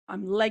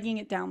I'm legging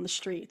it down the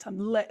street.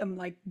 I'm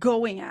like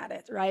going at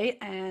it, right?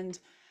 And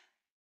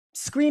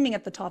screaming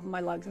at the top of my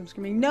lungs. I'm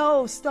screaming,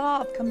 no,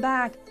 stop, come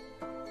back.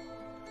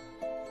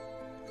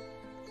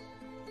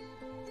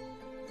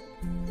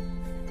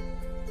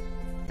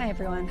 Hi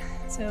everyone.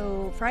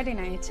 So Friday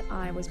night,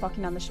 I was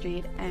walking down the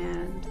street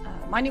and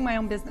minding my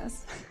own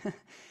business.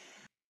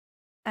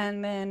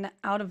 And then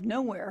out of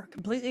nowhere,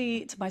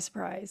 completely to my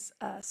surprise,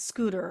 a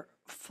scooter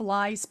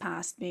flies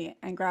past me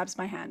and grabs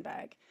my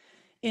handbag.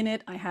 In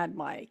it, I had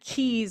my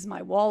keys,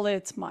 my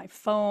wallet, my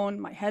phone,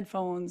 my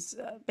headphones,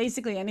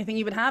 basically anything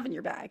you would have in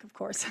your bag, of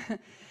course.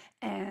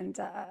 And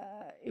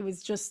it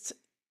was just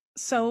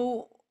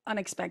so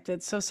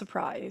unexpected, so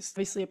surprised.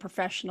 Obviously, a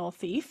professional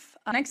thief.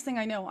 Next thing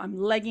I know,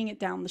 I'm legging it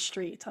down the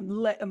street. I'm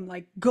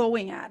like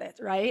going at it,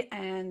 right?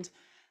 And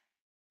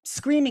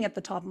screaming at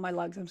the top of my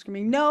lungs. I'm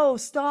screaming, no,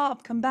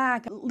 stop, come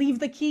back, leave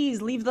the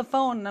keys, leave the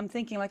phone. And I'm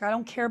thinking, like, I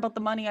don't care about the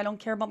money. I don't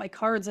care about my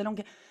cards. I don't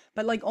care.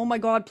 But like, oh my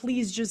God,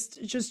 please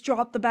just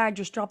drop the bag,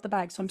 just drop the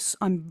bag. So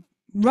I'm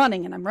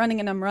running and I'm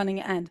running and I'm running.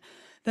 And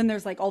then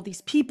there's like all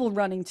these people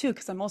running too,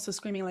 because I'm also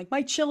screaming like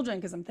my children,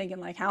 because I'm thinking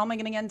like, how am I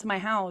going to get into my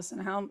house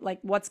and how, like,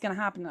 what's going to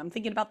happen? And I'm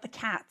thinking about the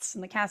cats,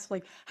 and the cats,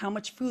 like, how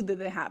much food do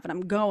they have? And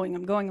I'm going.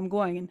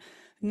 And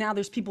now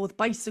there's people with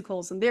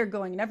bicycles and they're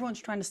going and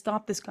everyone's trying to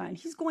stop this guy. And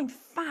he's going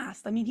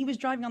fast. I mean, he was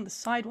driving on the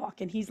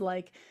sidewalk and he's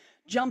like,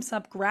 jumps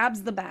up,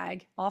 grabs the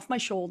bag off my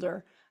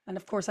shoulder. And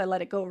of course I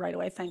let it go right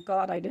away. Thank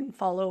God I didn't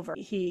fall over.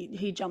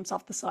 He jumps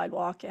off the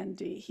sidewalk and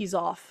he's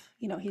off,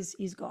 you know,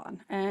 he's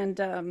gone. And,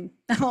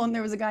 oh, and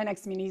there was a guy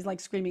next to me and he's like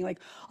screaming like,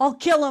 I'll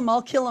kill him.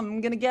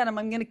 I'm going to get him.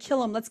 I'm going to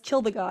kill him. Let's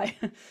kill the guy,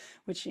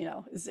 which, you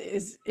know,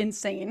 is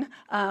insane.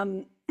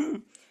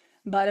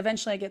 But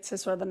eventually I get to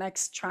sort of the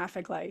next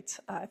traffic light.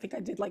 I think I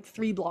did like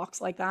 3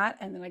 blocks like that.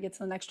 And then I get to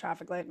the next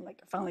traffic light and like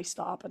I finally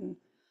stop and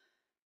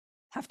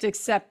have to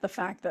accept the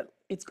fact that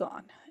it's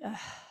gone.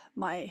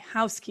 My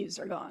house keys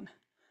are gone.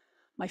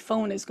 My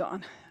phone is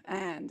gone.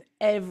 And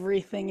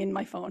everything in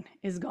my phone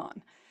is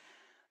gone.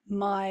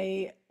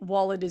 My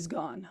wallet is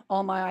gone.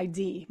 All my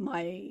ID,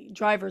 my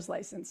driver's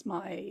license,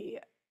 my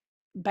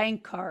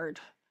bank card,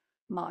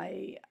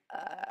 my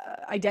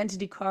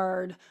identity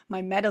card,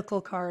 my medical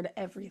card,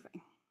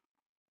 everything.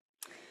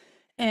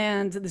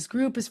 And this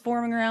group is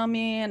forming around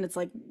me and it's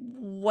like,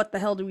 what the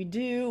hell do we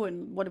do?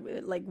 And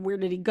like, where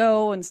did he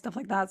go? And stuff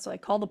like that. So I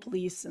call the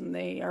police and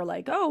they are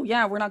like, oh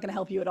yeah, we're not going to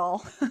help you at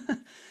all.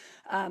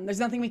 There's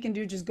nothing we can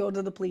do. Just go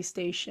to the police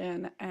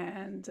station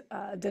and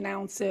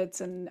denounce it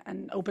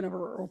and open a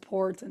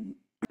report. And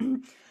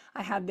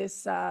I had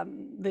this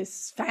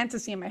this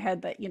fantasy in my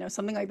head that, you know,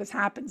 something like this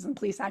happens and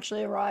police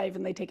actually arrive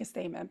and they take a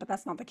statement, but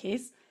that's not the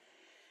case.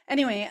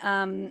 Anyway,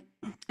 and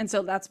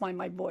so that's why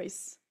my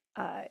voice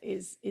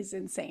is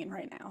insane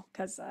right now,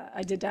 because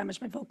I did damage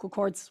my vocal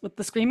cords with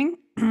the screaming.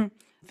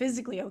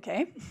 Physically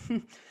okay.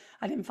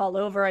 I didn't fall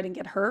over, I didn't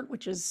get hurt,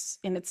 which is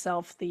in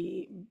itself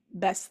the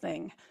best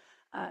thing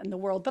in the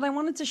world. But I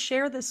wanted to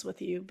share this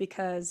with you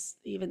because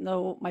even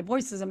though my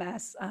voice is a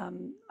mess,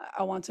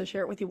 I want to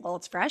share it with you while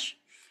it's fresh.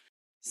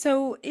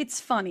 So it's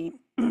funny.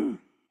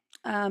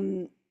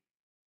 um,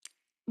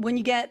 when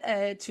you get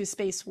to a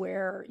space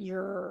where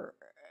you're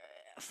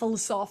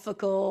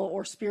philosophical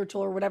or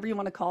spiritual or whatever you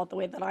want to call it, the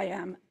way that I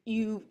am,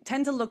 you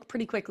tend to look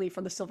pretty quickly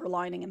for the silver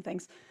lining and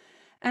things.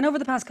 And over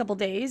the past couple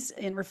days,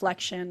 in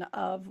reflection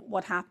of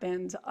what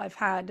happened, I've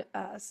had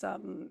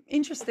some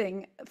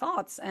interesting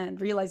thoughts and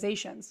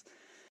realizations.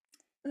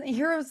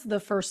 Here's the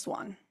first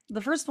one.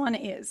 The first one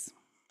is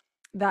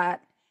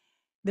that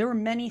there were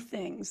many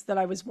things that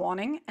I was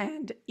wanting.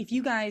 And if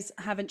you guys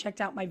haven't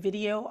checked out my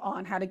video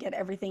on how to get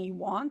everything you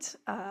want,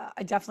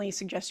 I definitely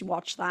suggest you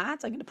watch that.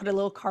 I'm going to put a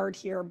little card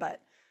here,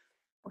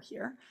 or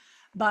here,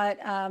 but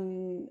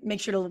make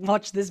sure to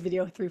watch this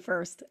video through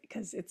first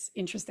because it's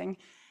interesting.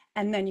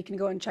 And then you can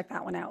go and check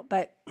that one out.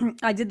 But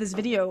I did this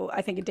video,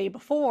 I think a day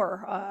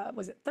before,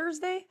 was it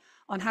Thursday,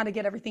 on how to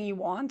get everything you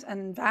want.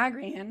 And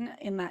Vagrein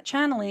in that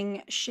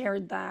channeling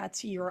shared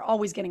that you're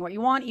always getting what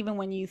you want, even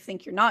when you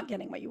think you're not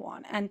getting what you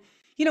want. And,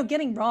 you know,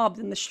 getting robbed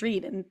in the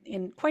street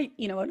in quite,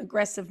 you know, an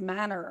aggressive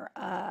manner,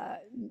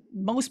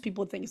 most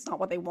people would think it's not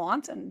what they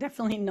want, and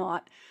definitely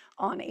not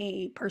on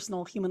a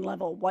personal human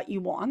level what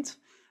you want.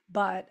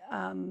 But,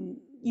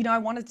 you know, I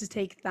wanted to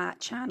take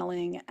that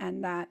channeling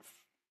and that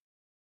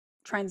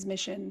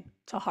transmission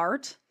to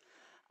heart.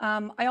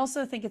 I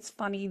also think it's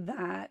funny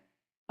that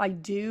I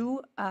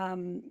do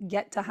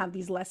get to have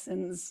these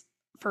lessons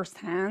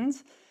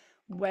firsthand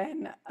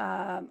when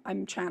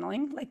I'm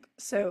channeling. Like,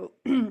 so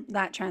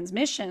that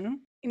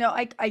transmission, you know,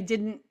 I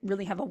didn't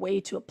really have a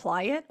way to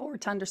apply it or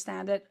to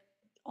understand it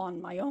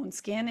on my own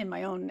skin, in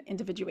my own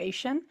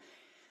individuation,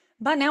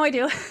 but now I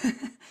do.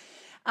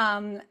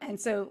 And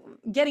so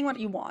getting what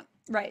you want,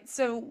 right?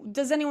 So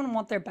does anyone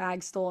want their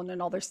bag stolen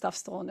and all their stuff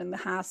stolen and the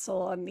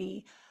hassle and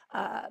the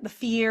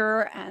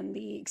fear and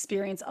the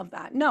experience of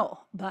that? No,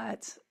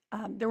 but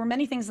there were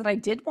many things that I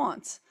did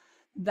want,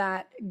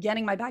 that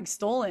getting my bag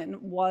stolen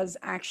was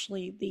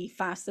actually the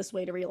fastest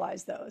way to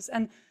realize those.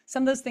 And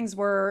some of those things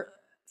were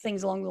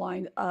things along the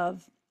line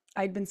of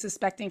I'd been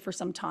suspecting for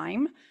some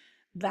time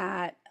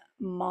that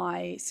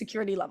my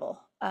security level,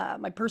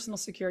 my personal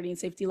security and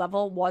safety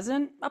level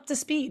wasn't up to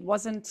speed,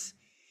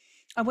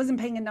 I wasn't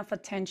paying enough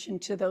attention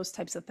to those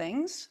types of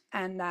things,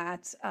 and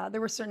that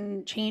there were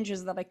certain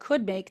changes that I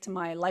could make to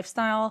my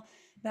lifestyle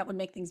that would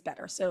make things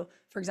better. So,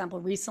 for example,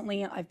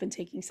 recently I've been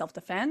taking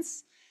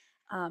self-defense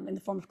in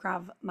the form of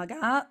Krav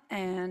Maga,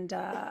 and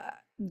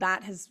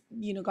that has,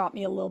 got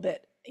me a little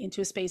bit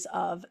into a space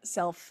of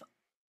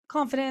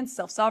self-confidence,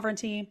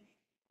 self-sovereignty,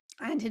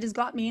 and it has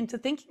got me into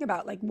thinking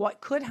about like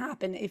what could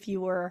happen if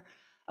you were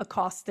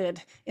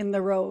accosted in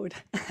the road.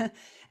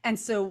 And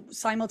so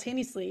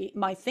simultaneously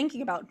my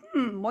thinking about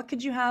what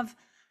could you have,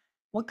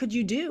 what could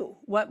you do,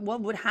 what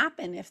would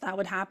happen if that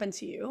would happen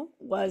to you,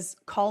 was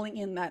calling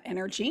in that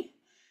energy,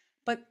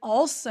 but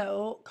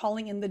also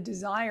calling in the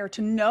desire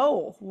to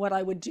know what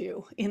I would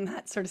do in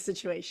that sort of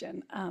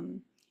situation.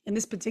 In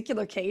this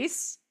particular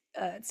case,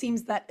 it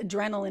seems that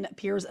adrenaline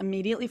appears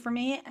immediately for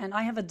me, and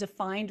I have a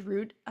defined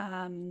root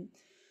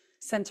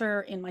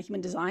center in my human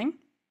design,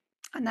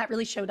 and that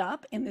really showed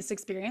up in this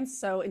experience.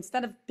 So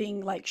instead of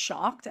being like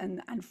shocked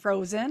and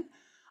frozen,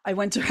 I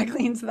went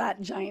directly into that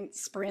giant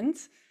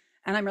sprint,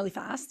 and I'm really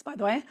fast, by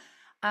the way.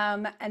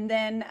 And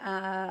then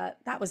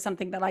that was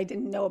something that I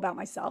didn't know about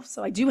myself.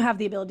 So I do have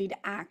the ability to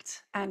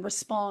act and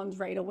respond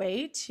right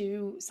away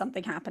to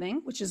something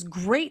happening, which is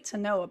great to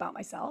know about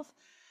myself.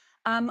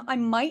 I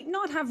might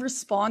not have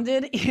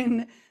responded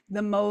in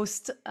the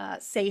most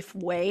safe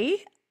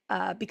way,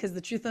 because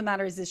the truth of the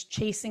matter is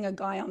chasing a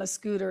guy on a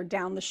scooter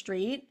down the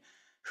street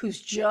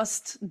who's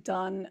just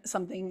done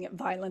something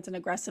violent and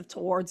aggressive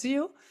towards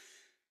you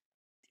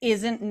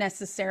isn't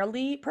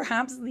necessarily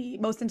perhaps the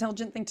most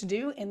intelligent thing to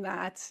do, in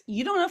that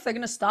you don't know if they're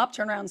going to stop,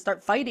 turn around and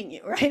start fighting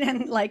you, right?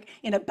 And like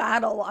in a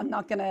battle, I'm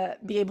not going to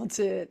be able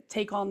to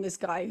take on this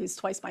guy who's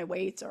twice my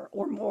weight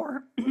or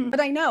more. But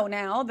I know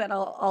now that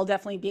I'll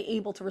definitely be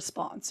able to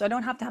respond. So I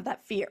don't have to have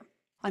that fear.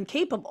 I'm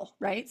capable,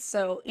 right?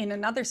 So in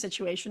another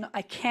situation,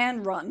 I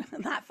can run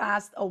that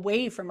fast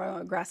away from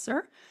an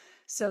aggressor.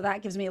 So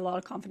that gives me a lot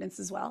of confidence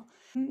as well.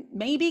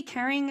 Maybe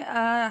carrying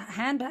a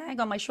handbag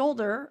on my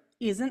shoulder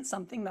isn't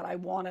something that I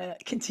want to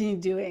continue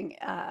doing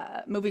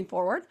moving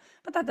forward,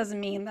 but that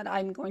doesn't mean that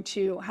I'm going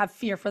to have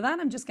fear for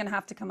that. I'm just going to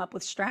have to come up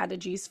with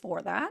strategies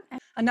for that.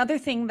 Another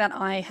thing that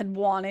I had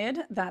wanted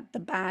that the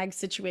bag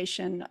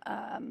situation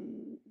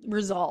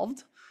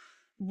resolved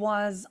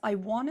was I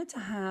wanted to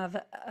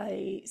have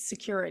a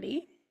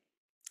security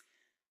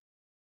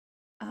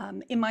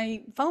in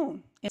my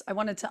phone. I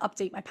wanted to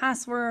update my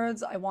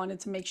passwords. I wanted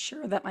to make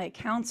sure that my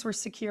accounts were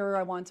secure.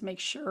 I wanted to make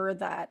sure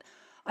that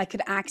I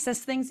could access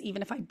things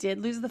even if I did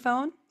lose the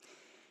phone.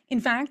 In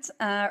fact,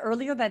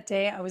 earlier that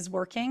day, I was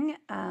working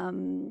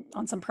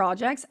on some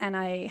projects, and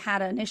I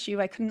had an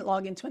issue. I couldn't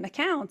log into an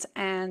account,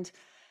 and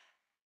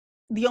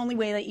the only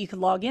way that you could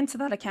log into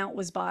that account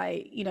was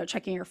by,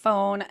 checking your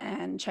phone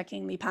and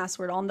checking the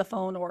password on the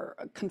phone, or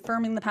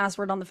confirming the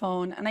password on the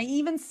phone. And I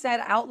even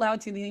said out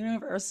loud to the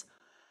universe,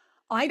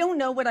 I don't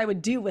know what I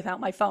would do without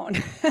my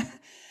phone.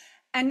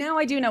 And now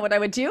I do know what I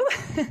would do.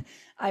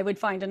 I would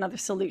find another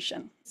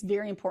solution. It's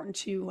very important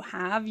to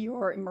have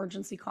your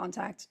emergency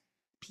contact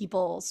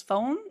people's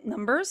phone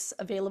numbers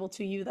available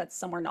to you that's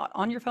somewhere not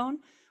on your phone,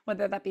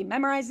 whether that be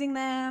memorizing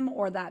them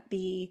or that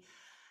be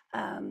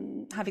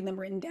having them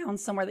written down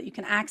somewhere that you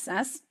can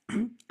access.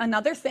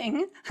 Another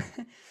thing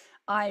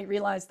I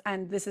realized,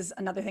 and this is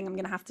another thing I'm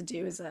going to have to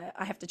do, is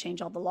I have to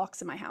change all the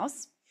locks in my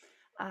house.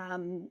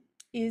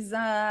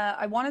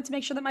 I wanted to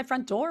make sure that my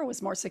front door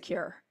was more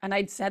secure. And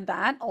I'd said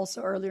that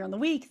also earlier in the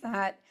week,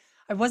 that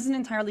I wasn't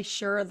entirely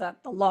sure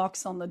that the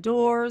locks on the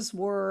doors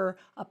were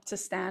up to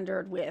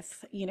standard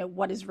with,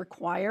 what is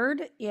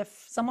required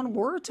if someone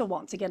were to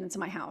want to get into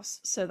my house.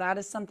 So that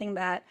is something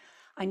that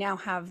I now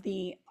have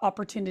the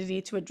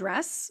opportunity to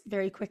address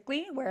very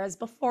quickly. Whereas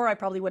before I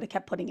probably would have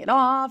kept putting it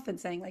off and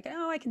saying like,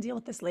 oh, I can deal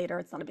with this later.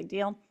 It's not a big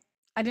deal.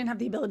 I didn't have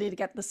the ability to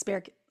get the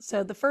spare.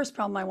 So the first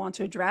problem I want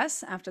to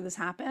address after this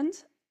happened,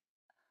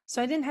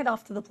 so I didn't head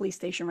off to the police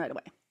station right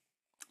away.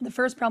 The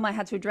first problem I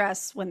had to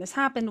address when this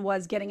happened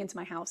was getting into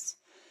my house.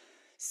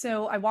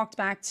 So I walked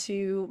back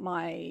to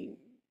my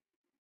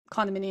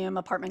condominium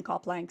apartment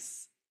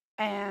complex,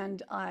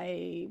 and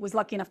I was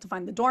lucky enough to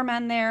find the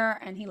doorman there,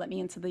 and he let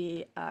me into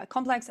the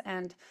complex,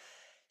 and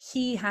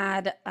he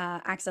had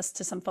access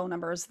to some phone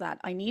numbers that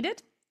I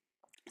needed.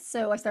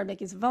 So I started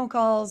making some phone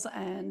calls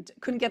and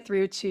couldn't get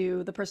through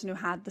to the person who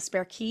had the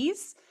spare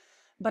keys.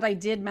 But I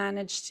did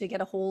manage to get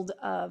a hold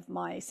of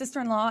my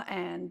sister-in-law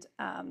and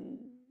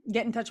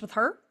get in touch with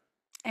her.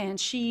 And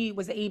she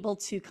was able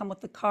to come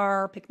with the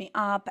car, pick me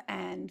up,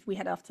 and we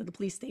head off to the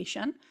police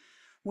station,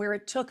 where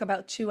it took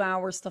about 2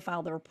 hours to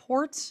file the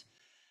report.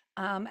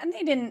 And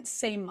they didn't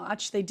say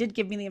much. They did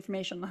give me the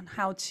information on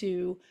how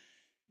to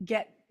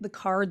get the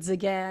cards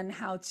again,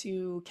 how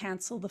to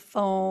cancel the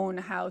phone,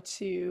 how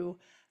to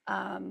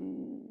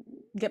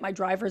get my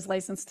driver's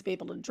license to be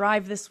able to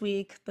drive this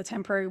week, the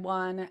temporary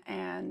one,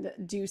 and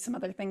do some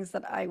other things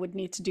that I would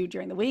need to do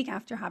during the week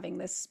after having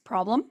this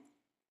problem.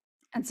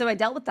 And so I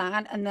dealt with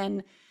that. And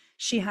then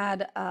She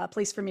had a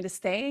place for me to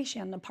stay. She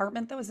had an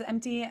apartment that was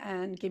empty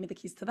and gave me the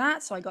keys to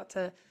that. So I got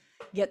to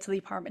get to the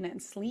apartment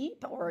and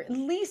sleep, or at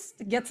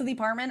least get to the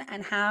apartment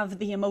and have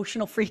the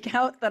emotional freak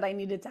out that I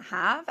needed to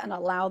have and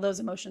allow those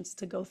emotions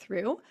to go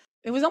through.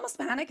 It was almost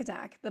a panic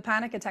attack, the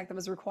panic attack that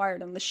was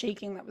required and the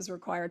shaking that was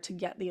required to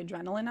get the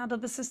adrenaline out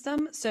of the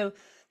system. So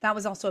that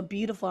was also a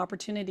beautiful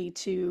opportunity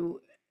to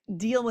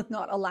deal with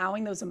not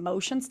allowing those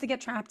emotions to get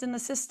trapped in the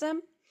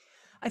system.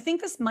 I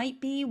think this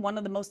might be one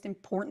of the most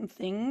important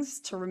things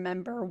to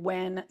remember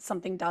when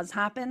something does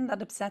happen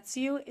that upsets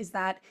you, is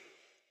that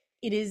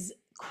it is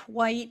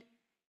quite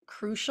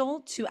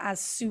crucial to,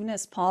 as soon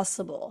as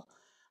possible,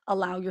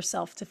 allow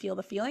yourself to feel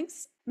the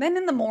feelings. Then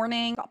in the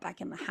morning, got back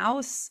in the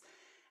house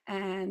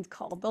and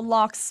called the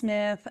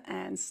locksmith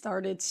and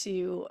started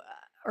to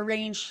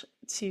arrange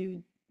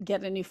to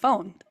get a new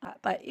phone.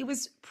 But it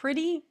was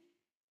pretty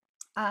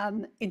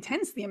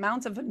intense, the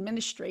amount of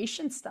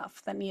administration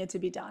stuff that needed to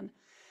be done.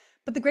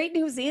 But the great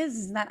news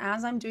is that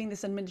as I'm doing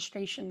this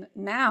administration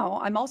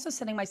now, I'm also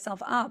setting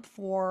myself up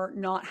for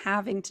not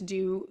having to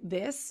do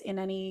this in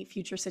any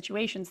future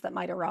situations that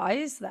might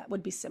arise that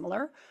would be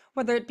similar,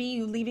 whether it be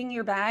you leaving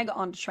your bag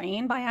on a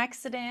train by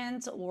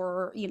accident,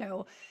 or,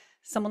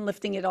 someone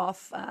lifting it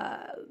off,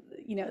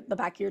 the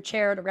back of your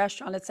chair at a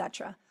restaurant,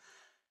 etc.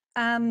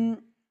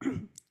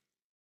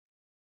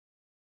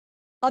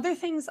 Other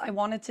things I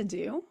wanted to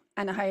do,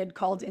 and I had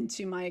called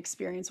into my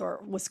experience,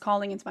 or was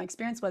calling into my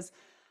experience, was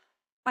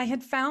I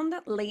had found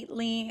that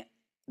lately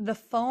the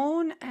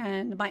phone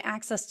and my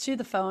access to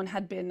the phone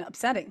had been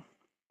upsetting.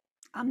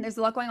 There's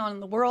a lot going on in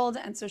the world,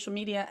 and social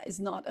media is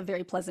not a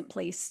very pleasant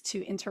place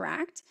to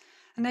interact.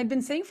 And I'd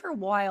been saying for a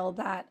while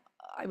that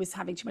I was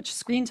having too much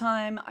screen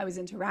time, I was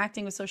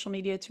interacting with social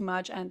media too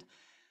much, and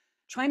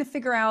trying to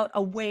figure out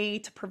a way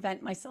to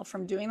prevent myself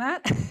from doing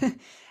that.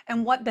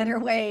 And what better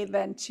way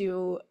than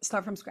to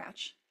start from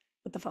scratch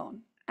with the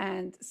phone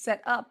and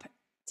set up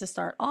to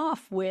start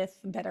off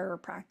with better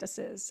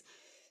practices.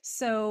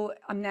 So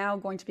I'm now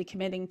going to be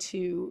committing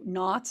to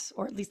not,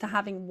 or at least to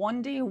having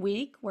one day a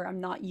week where I'm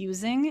not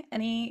using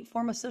any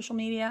form of social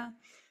media,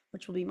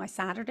 which will be my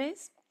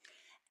Saturdays,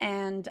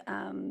 and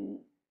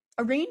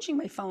arranging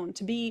my phone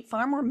to be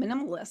far more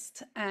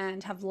minimalist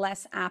and have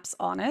less apps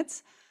on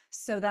it,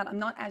 so that I'm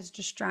not as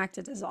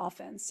distracted as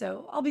often.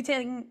 So I'll be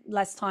taking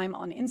less time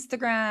on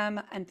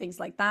Instagram and things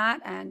like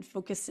that, and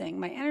focusing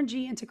my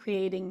energy into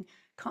creating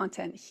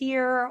content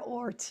here,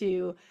 or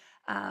to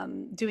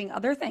doing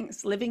other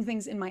things, living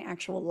things in my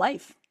actual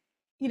life.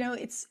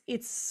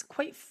 It's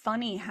quite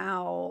funny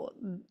how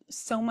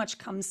so much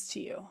comes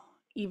to you,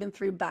 even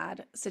through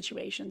bad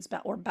situations,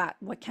 or bad,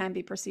 what can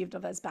be perceived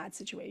of as bad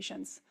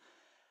situations.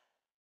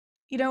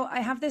 I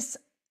have this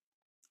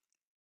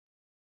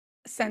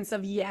sense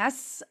of,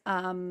 yes,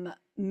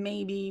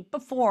 maybe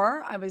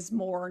before I was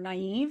more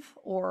naive,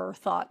 or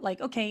thought like,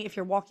 okay, if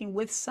you're walking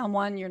with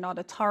someone, you're not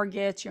a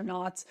target, you're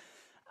not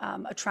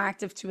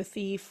attractive to a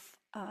thief,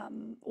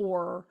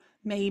 or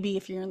maybe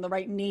if you're in the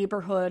right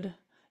neighborhood,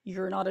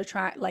 you're not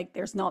like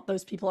there's not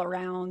those people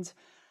around.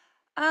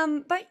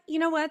 But you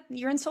know what?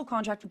 You're in soul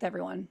contract with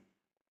everyone.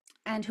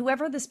 And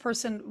whoever this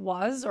person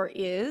was or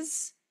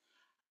is,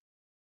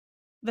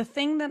 the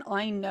thing that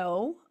I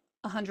know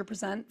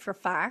 100% for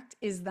fact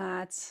is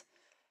that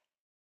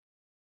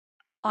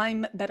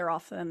I'm better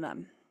off than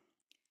them.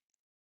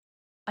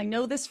 I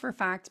know this for a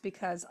fact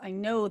because I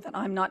know that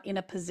I'm not in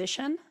a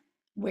position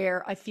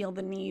where I feel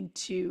the need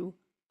to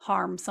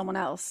harm someone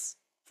else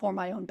for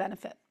my own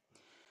benefit.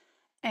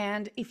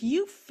 And if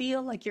you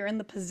feel like you're in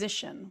the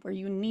position where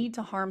you need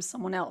to harm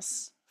someone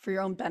else for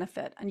your own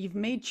benefit, and you've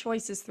made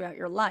choices throughout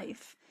your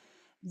life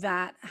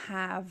that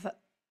have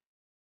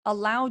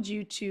allowed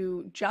you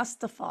to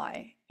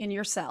justify in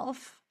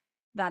yourself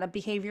that a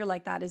behavior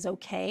like that is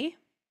okay,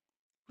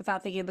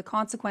 without thinking of the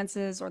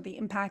consequences or the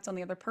impact on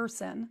the other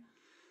person,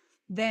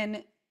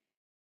 then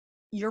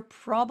you're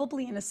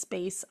probably in a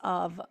space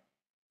of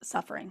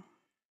suffering.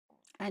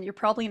 And you're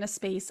probably in a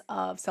space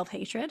of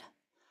self-hatred.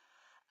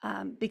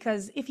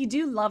 Because if you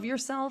do love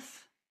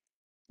yourself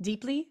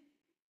deeply,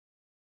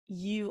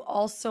 you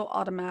also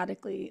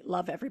automatically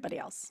love everybody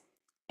else.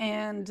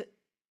 And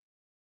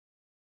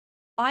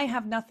I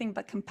have nothing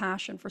but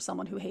compassion for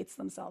someone who hates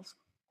themselves.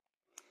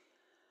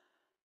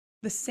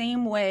 The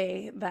same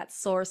way that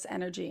source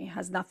energy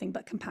has nothing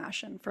but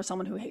compassion for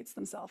someone who hates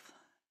themselves,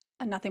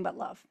 and nothing but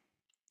love.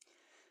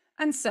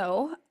 And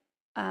so,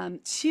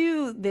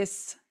 to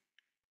this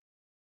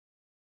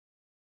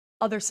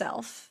other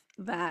self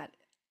that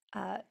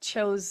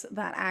chose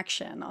that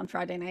action on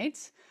Friday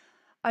night,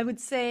 I would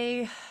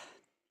say,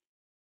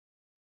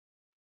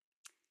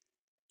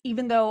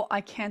 even though I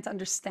can't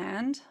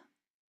understand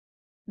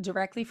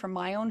directly from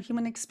my own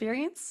human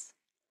experience,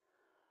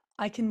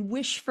 I can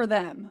wish for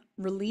them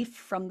relief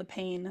from the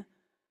pain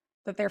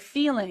that they're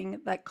feeling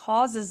that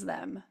causes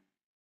them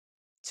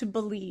to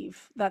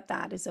believe that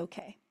that is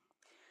okay.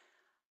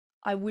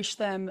 I wish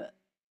them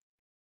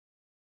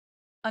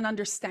an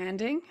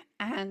understanding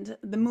and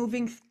the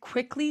moving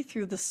quickly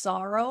through the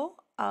sorrow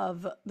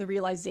of the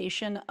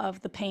realization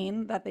of the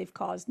pain that they've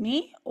caused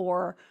me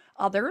or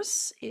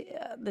others.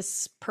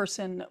 This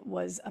person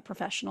was a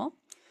professional,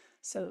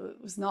 so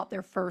it was not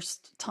their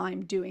first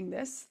time doing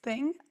this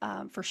thing,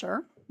 for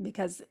sure,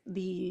 because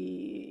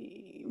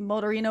the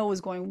motorino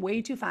was going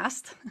way too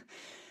fast.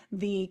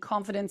 The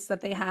confidence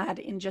that they had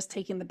in just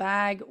taking the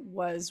bag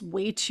was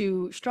way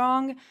too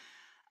strong.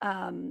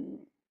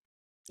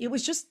 It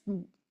was just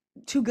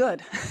too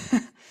good.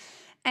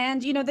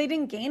 And, they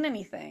didn't gain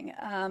anything.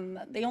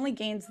 They only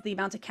gained the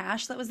amount of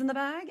cash that was in the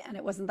bag, and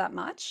it wasn't that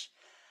much.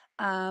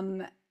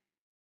 And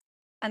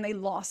they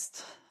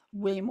lost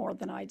way more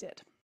than I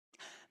did.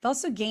 I've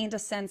also gained a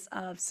sense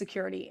of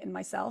security in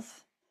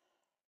myself.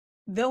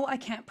 Though I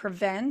can't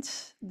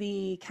prevent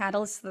the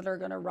catalysts that are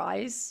going to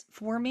rise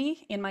for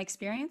me in my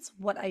experience,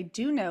 what I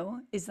do know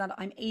is that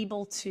I'm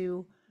able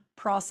to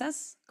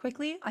process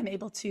quickly. I'm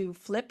able to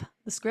flip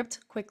the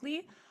script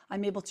quickly.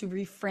 I'm able to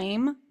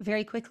reframe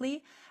very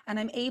quickly. And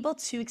I'm able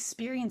to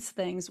experience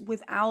things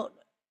without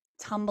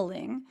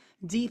tumbling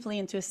deeply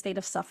into a state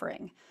of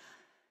suffering.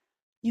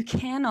 You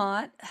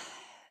cannot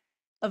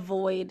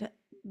avoid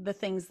the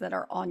things that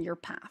are on your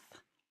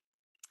path.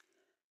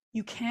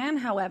 You can,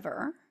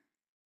 however,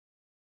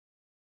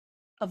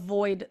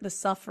 avoid the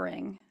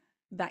suffering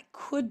that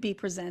could be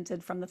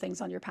presented from the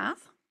things on your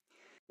path.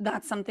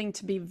 That's something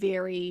to be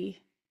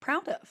very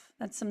proud of.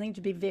 That's something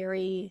to be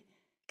very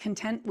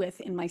content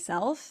with in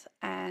myself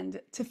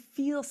and to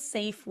feel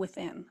safe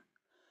within.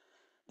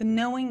 The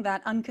knowing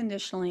that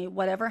unconditionally,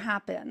 whatever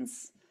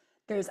happens,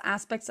 there's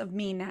aspects of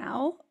me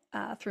now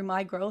through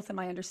my growth and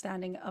my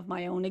understanding of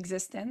my own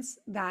existence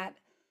that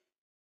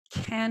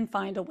can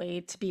find a way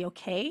to be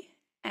okay.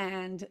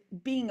 And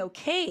being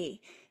okay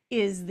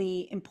is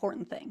the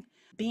important thing.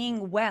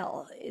 Being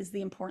well is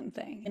the important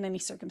thing in any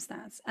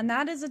circumstance. And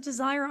that is a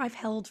desire I've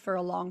held for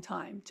a long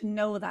time, to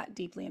know that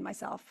deeply in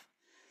myself.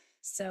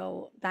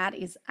 So that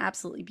is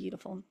absolutely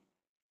beautiful.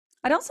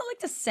 I'd also like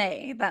to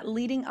say that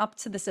leading up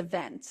to this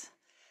event,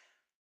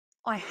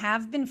 I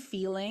have been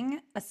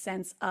feeling a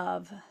sense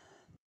of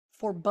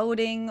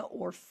foreboding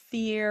or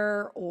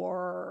fear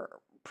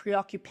or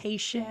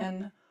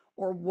preoccupation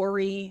or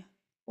worry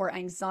or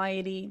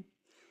anxiety.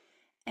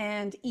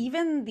 And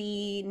even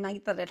the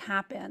night that it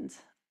happened,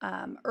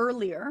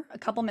 earlier, a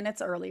couple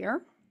minutes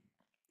earlier,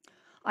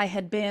 I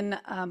had been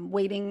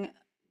waiting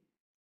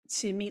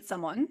to meet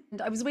someone.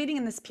 And I was waiting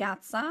in this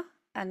piazza,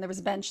 and there was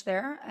a bench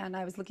there, and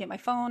I was looking at my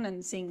phone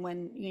and seeing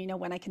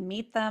when I can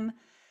meet them.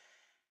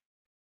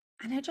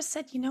 And I just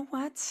said, you know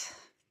what?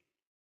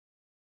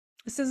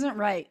 This isn't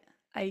right.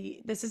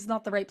 This is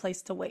not the right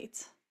place to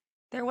wait.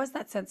 There was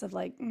that sense of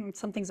like,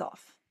 something's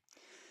off.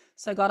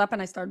 So I got up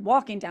and I started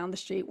walking down the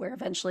street, where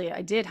eventually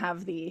I did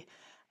have the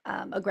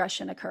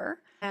aggression occur,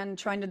 and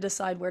trying to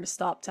decide where to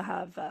stop to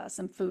have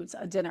some food,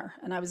 a dinner.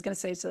 And I was going to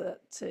say to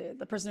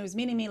the person who was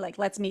meeting me, like,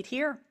 let's meet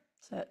here,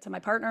 to my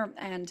partner.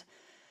 And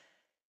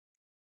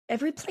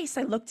every place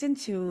I looked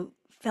into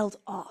felt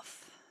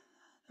off.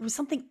 There was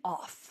something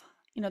off.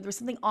 There was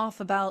something off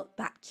about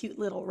that cute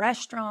little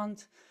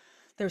restaurant.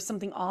 There was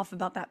something off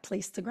about that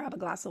place to grab a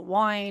glass of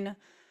wine.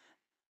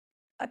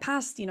 I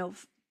passed,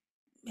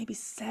 maybe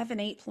 7,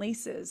 8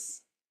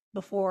 places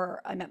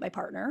before I met my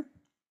partner.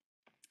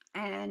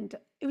 And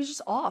it was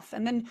just off.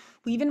 And then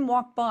we even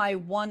walked by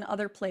one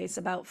other place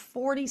about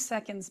 40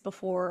 seconds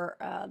before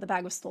the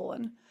bag was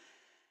stolen.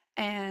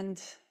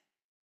 And,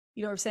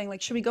 we're saying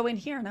like, should we go in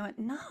here? And I went,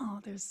 no,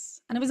 and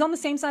it was on the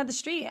same side of the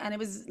street. And it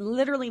was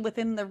literally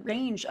within the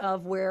range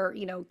of where,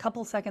 a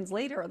couple seconds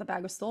later, the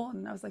bag was stolen.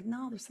 And I was like,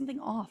 no, there's something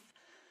off.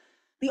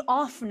 The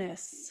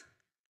offness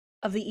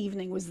of the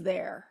evening was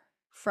there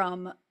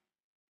from,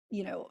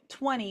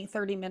 20,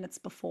 30 minutes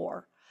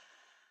before.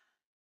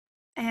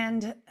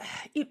 And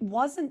it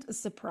wasn't a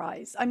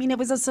surprise. I mean, it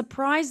was a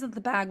surprise that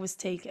the bag was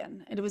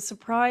taken. And it was a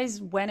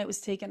surprise when it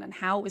was taken and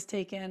how it was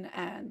taken,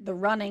 and the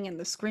running and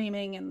the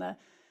screaming and the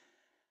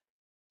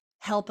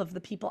help of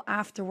the people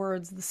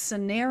afterwards. The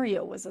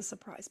scenario was a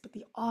surprise, but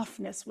the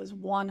offness was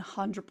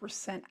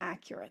 100%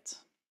 accurate.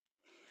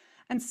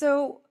 And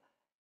so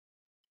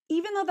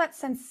even though that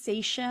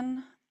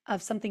sensation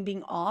of something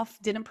being off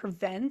didn't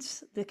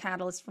prevent the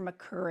catalyst from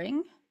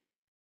occurring,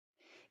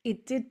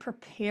 it did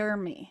prepare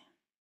me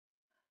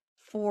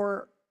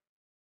for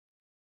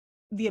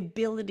the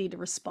ability to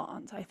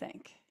respond, I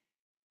think.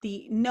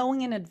 The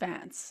knowing in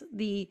advance,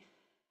 the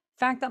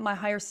fact that my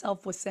higher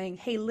self was saying,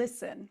 hey,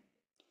 listen,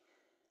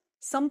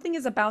 something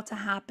is about to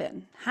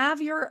happen.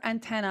 Have your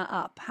antenna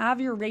up,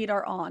 have your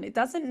radar on. It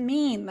doesn't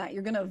mean that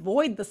you're going to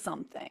avoid the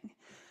something,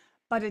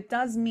 but it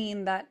does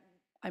mean that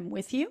I'm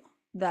with you,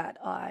 that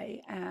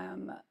I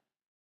am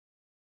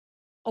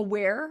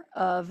aware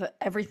of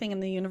everything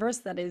in the universe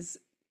that is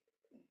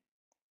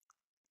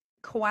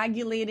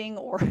coagulating,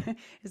 or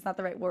is not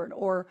the right word,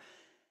 or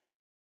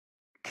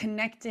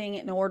connecting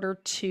in order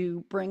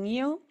to bring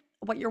you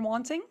what you're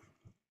wanting.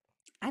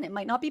 And it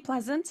might not be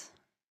pleasant,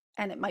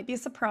 and it might be a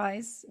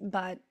surprise,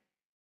 but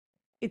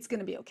it's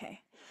going to be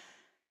okay.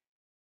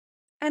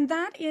 And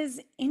that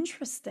is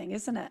interesting,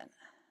 isn't it?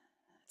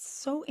 It's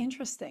so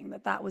interesting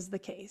that that was the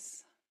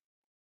case.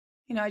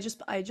 I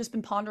just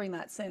been pondering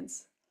that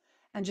since.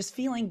 and just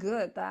feeling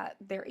good that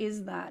there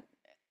is that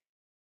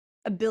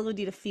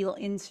ability to feel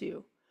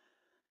into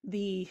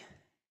the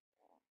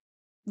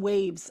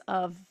waves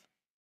of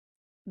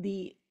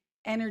the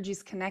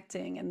energies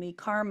connecting and the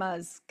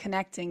karmas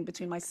connecting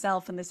between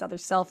myself and this other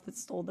self that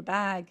stole the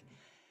bag.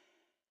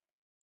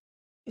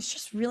 It's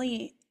just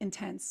really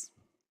intense.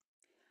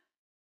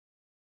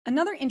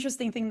 Another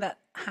interesting thing that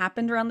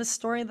happened around this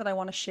story that I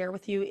want to share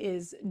with you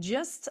is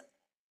just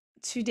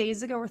 2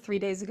 days ago or 3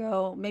 days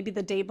ago, maybe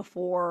the day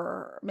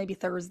before, maybe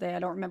Thursday, I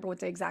don't remember what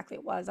day exactly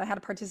it was. I had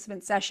a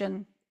participant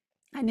session,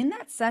 and in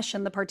that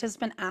session, the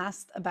participant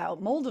asked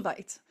about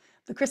Moldavite,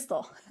 the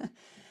crystal.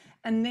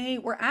 And they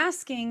were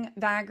asking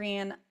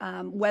Vagrein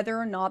whether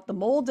or not the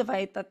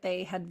Moldavite that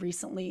they had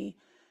recently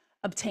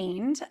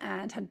obtained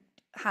and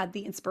had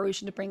the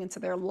inspiration to bring into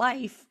their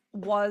life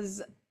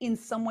was in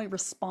some way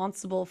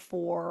responsible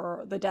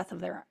for the death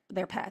of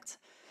their pet.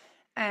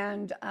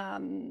 And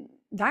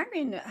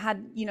Vagrein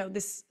had,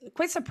 this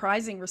quite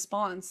surprising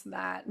response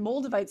that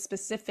Moldavite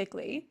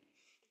specifically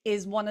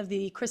is one of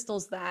the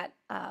crystals that,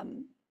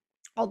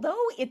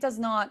 although it does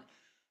not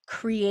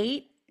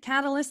create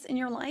catalyst in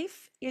your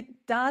life, it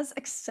does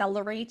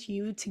accelerate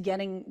you to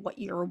getting what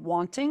you're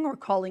wanting or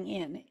calling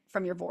in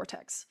from your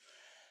vortex.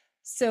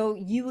 So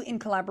you, in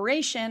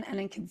collaboration and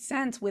in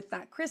consent with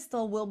that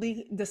crystal, will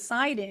be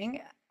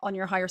deciding on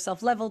your higher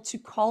self level to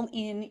call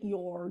in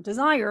your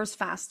desires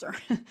faster.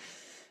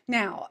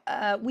 Now,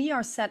 we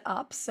are set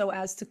up so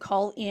as to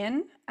call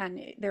in,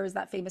 and there is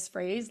that famous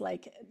phrase,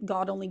 like,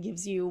 God only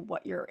gives you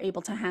what you're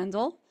able to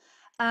handle.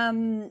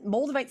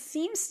 Moldavite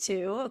seems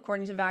to,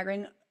 according to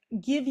Vagrein,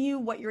 give you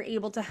what you're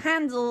able to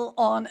handle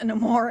on a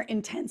more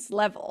intense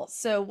level.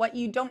 So what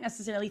you don't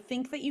necessarily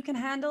think that you can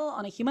handle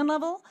on a human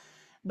level,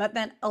 but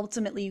then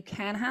ultimately you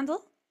can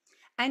handle.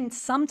 And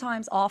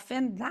sometimes,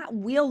 often, that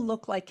will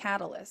look like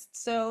catalyst.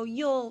 So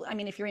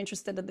if you're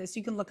interested in this,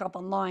 you can look up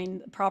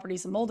online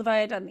properties of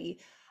Moldavite and the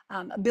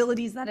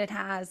abilities that it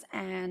has,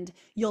 and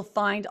you'll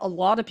find a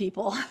lot of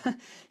people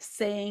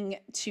saying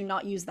to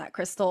not use that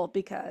crystal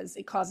because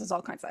it causes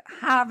all kinds of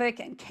havoc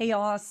and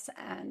chaos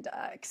and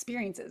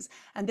experiences.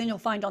 And then you'll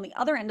find on the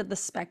other end of the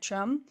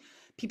spectrum,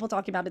 people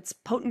talking about its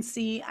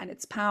potency and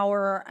its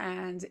power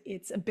and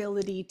its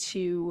ability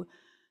to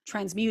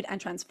transmute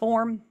and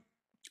transform.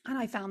 And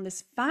I found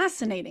this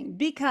fascinating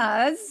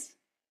because,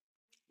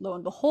 lo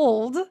and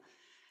behold,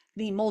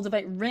 the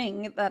Moldavite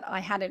ring that I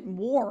hadn't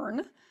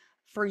worn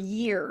for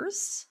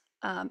years,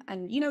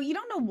 and you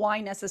don't know why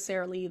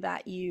necessarily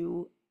that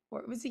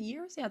or was it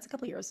years? Yeah, it's a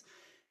couple of years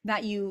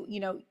that you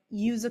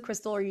use a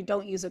crystal or you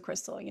don't use a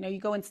crystal. You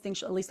go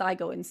instinctually, at least I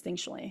go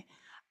instinctually.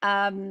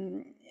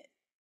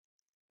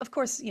 Of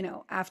course,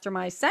 after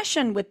my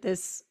session with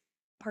this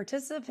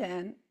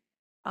participant,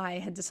 I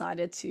had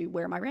decided to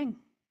wear my ring.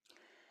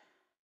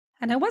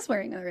 And I was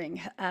wearing a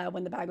ring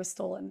when the bag was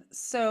stolen.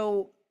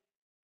 So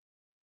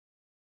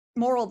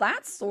moral of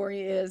that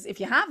story is, if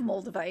you have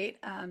Moldavite,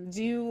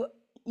 do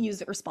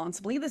use it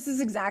responsibly. This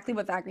is exactly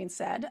what Vagrein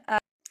said.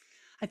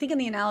 I think in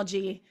the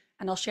analogy,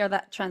 and I'll share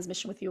that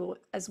transmission with you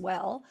as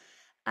well,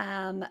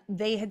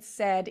 they had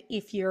said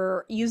if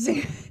you're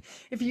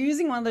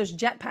using one of those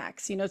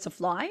jetpacks, to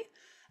fly,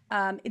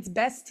 it's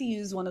best to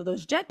use one of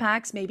those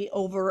jetpacks maybe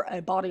over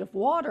a body of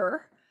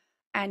water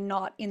and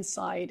not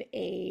inside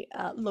a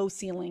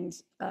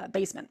low-ceilinged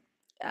basement,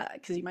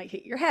 because you might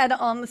hit your head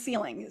on the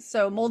ceiling.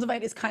 So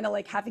Moldavite is kind of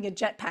like having a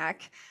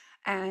jetpack,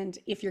 and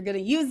if you're going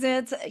to use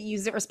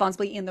it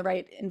responsibly in the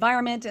right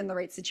environment, in the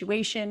right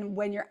situation,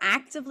 when you're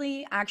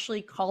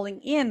actually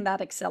calling in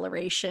that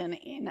acceleration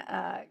in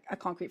a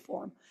concrete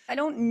form. I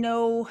don't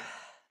know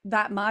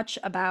that much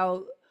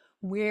about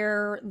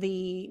where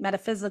the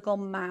metaphysical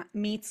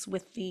meets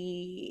with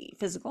the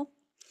physical,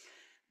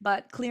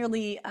 but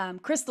clearly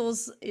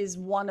crystals is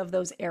one of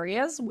those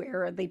areas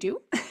where they do.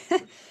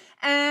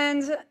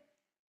 And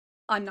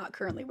I'm not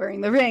currently wearing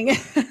the ring.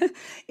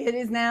 It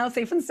is now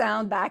safe and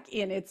sound back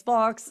in its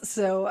box.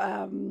 So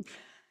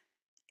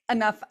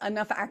enough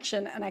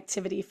action and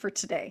activity for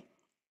today,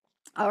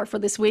 or for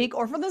this week,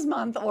 or for this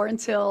month, or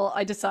until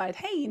I decide,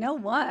 hey, you know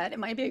what? It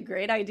might be a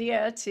great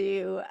idea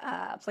to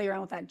play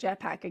around with that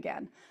jetpack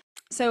again.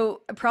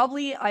 So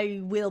probably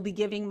I will be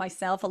giving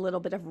myself a little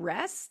bit of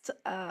rest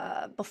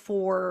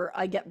before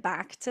I get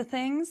back to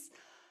things.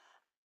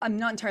 I'm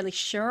not entirely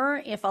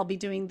sure if I'll be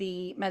doing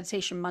the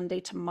meditation Monday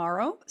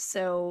tomorrow.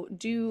 So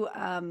do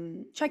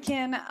check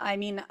in. I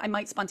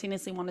might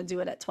spontaneously want to do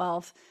it at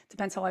 12.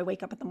 Depends how I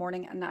wake up in the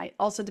morning and night.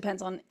 Also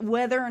depends on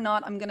whether or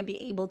not I'm going to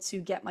be able to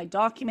get my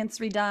documents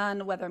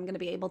redone, whether I'm going to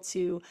be able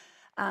to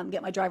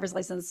get my driver's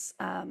license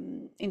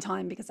in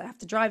time, because I have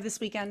to drive this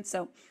weekend.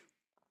 So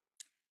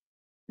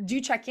do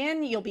check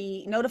in. You'll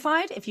be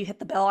notified if you hit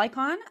the bell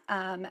icon.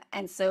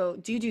 And so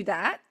do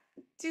that.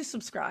 Do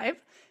subscribe,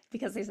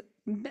 because there's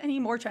many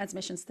more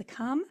transmissions to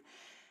come.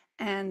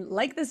 And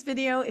like this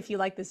video if you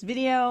like this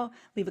video.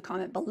 Leave a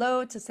comment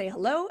below to say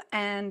hello.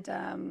 And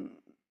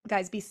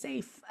guys, be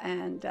safe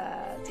and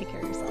take care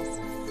of yourselves.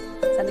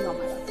 Sending all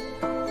my love.